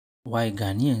Why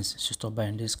Ghanaians should stop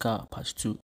buying this car, part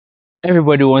 2.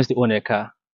 Everybody wants to own a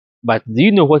car, but do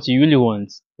you know what you really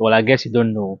want? Well, I guess you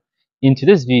don't know. In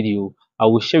today's video, I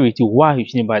will share with you why you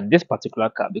shouldn't buy this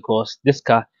particular car because this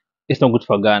car is not good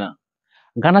for Ghana.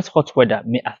 Ghana's hot weather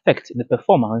may affect the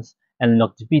performance and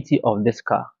longevity of this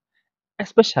car,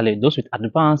 especially those with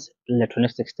advanced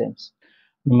electronic systems.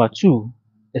 Number two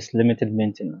is limited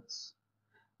maintenance.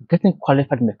 Getting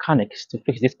qualified mechanics to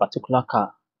fix this particular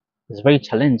car is very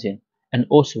challenging, and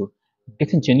also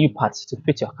getting genuine parts to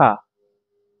fit your car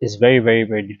is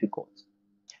very difficult.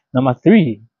 Number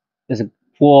three is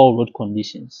poor road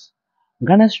conditions.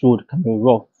 Ghana's road can be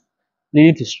rough,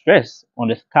 leading to stress on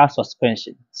the car's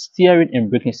suspension, steering, and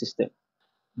braking system.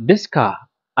 This car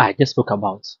I just spoke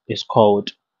about is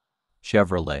called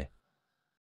Chevrolet.